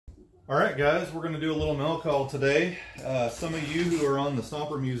All right, guys, we're going to do a little mail call today. Some of you who are on the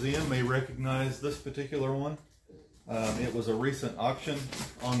Stomper Museum may recognize this particular one. It was a recent auction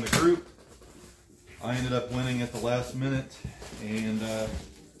on the group. I ended up winning at the last minute, and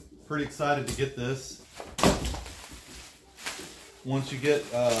pretty excited to get this. Once you get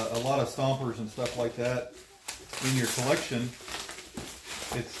a lot of Stompers and stuff like that in your collection,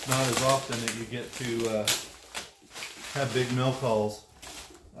 it's not as often that you get to have big mail calls.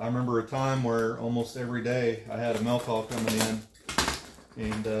 I remember a time where almost every day I had a mail call coming in,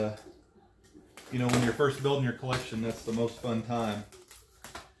 and you know, when you're first building your collection, that's the most fun time,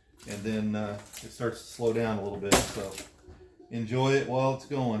 and then it starts to slow down a little bit, so enjoy it while it's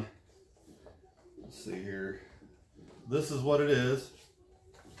going. Let's see here. This is what it is.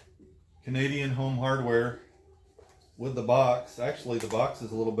 Canadian Home Hardware with the box. Actually, the box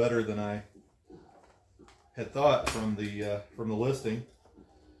is a little better than I had thought from the listing.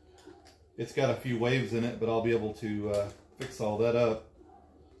 It's got a few waves in it, but I'll be able to fix all that up.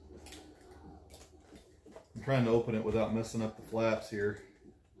 I'm trying to open it without messing up the flaps here,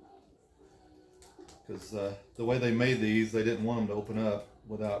 because the way they made these, they didn't want them to open up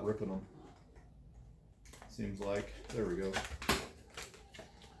without ripping them. Seems like. There we go.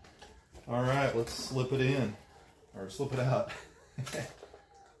 All right, let's slip it in, or slip it out.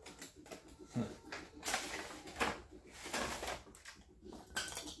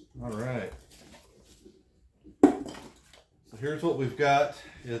 All right. So here's what we've got.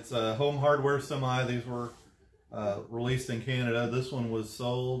 It's a Home Hardware Semi. These were released in Canada. This one was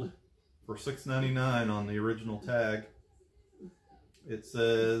sold for $6.99 on the original tag. It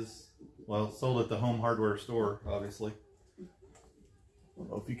says, well, it's sold at the Home Hardware store, obviously. I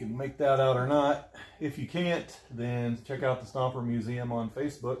don't know if you can make that out or not. If you can't, then check out the Stomper Museum on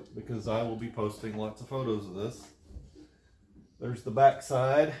Facebook, because I will be posting lots of photos of this. There's the back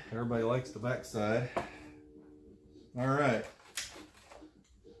side. Everybody likes the back side. All right.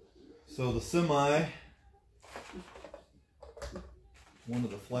 So the Semi, one of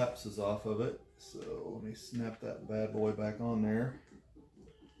the flaps is off of it. So let me snap that bad boy back on there.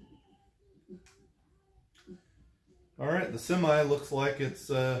 All right, the Semi looks like it's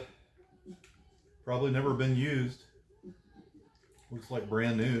probably never been used. Looks like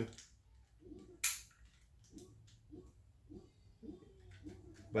brand new.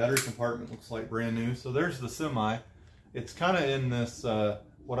 Battery compartment looks like brand new. So there's the Semi. It's kind of in this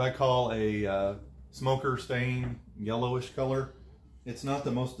what I call a smoker stain yellowish color. It's not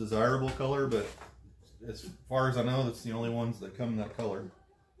the most desirable color, but as far as I know, that's the only ones that come in that color.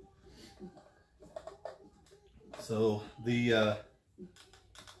 So the yeah,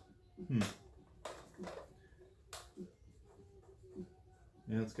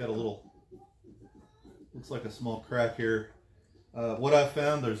 it's got a little, looks like a small crack here. What I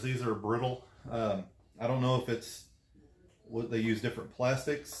found, these are brittle. I don't know if it's what they use, different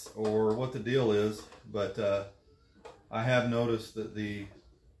plastics, or what the deal is, but I have noticed that the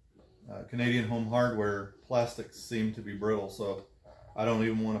Canadian Home Hardware plastics seem to be brittle, so I don't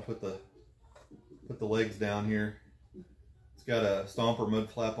even want to put the legs down here. It's got a Stomper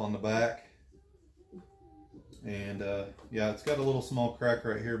mud flap on the back, and yeah, it's got a little small crack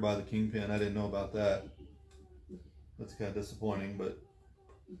right here by the kingpin. I didn't know about that. That's kind of disappointing, but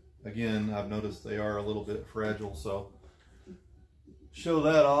again, I've noticed they are a little bit fragile, so show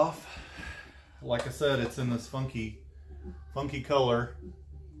that off. Like I said, it's in this funky color.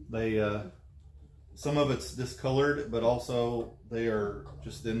 They some of it's discolored, but also they are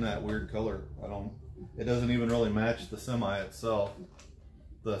just in that weird color. It doesn't even really match the Semi itself.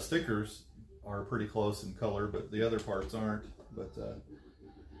 The stickers are pretty close in color, but the other parts aren't. But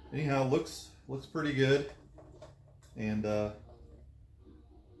anyhow, looks pretty good. And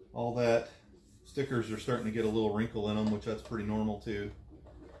all that, stickers are starting to get a little wrinkle in them, which that's pretty normal too.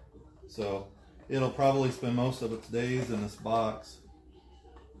 So it'll probably spend most of its days in this box.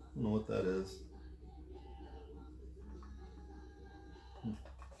 I don't know what that is.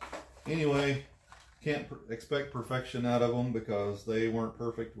 Anyway, can't expect perfection out of them, because they weren't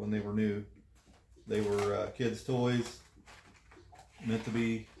perfect when they were new. They were kids' toys, meant to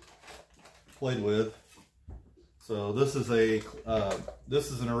be played with. So this is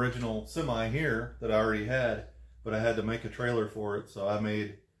an original Semi here that I already had, but I had to make a trailer for it, so I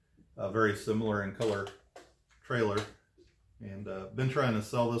made a very similar in color trailer, and been trying to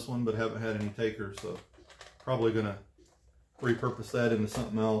sell this one but haven't had any takers, so probably gonna repurpose that into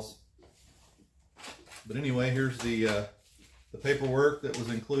something else. But anyway, here's the paperwork that was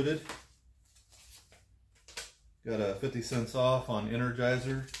included. Got a 50 cents off on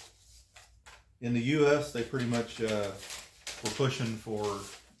Energizer. In the US, they pretty much were pushing for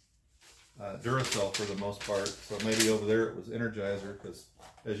Duracell for the most part. So maybe over there it was Energizer, because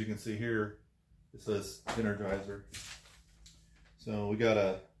as you can see here, it says Energizer. So we got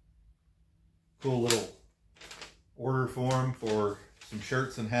a cool little order form for some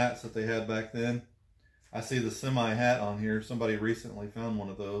shirts and hats that they had back then. I see the semi hat on here. Somebody recently found one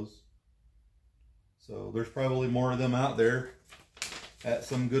of those. So there's probably more of them out there at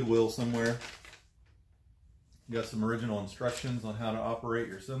some Goodwill somewhere. You got some original instructions on how to operate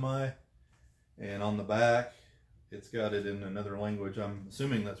your semi. And on the back, it's got it in another language. I'm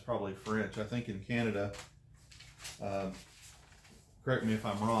assuming that's probably French. I think in Canada, correct me if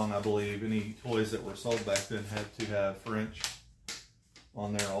I'm wrong, I believe any toys that were sold back then had to have French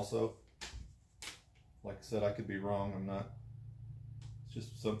on there also. Like I said, I could be wrong. I'm not. It's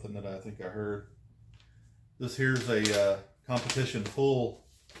just something that I think I heard. This here's a competition full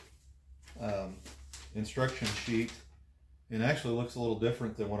instruction sheet. And actually looks a little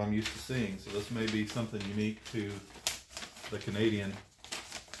different than what I'm used to seeing. So this may be something unique to the Canadian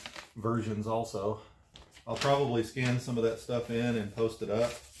versions also. I'll probably scan some of that stuff in and post it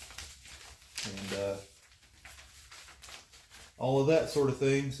up. And all of that sort of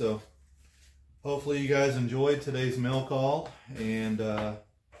thing. So hopefully you guys enjoyed today's mail call. And I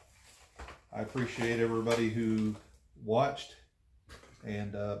appreciate everybody who watched.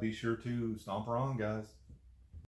 And be sure to stomp her on, guys.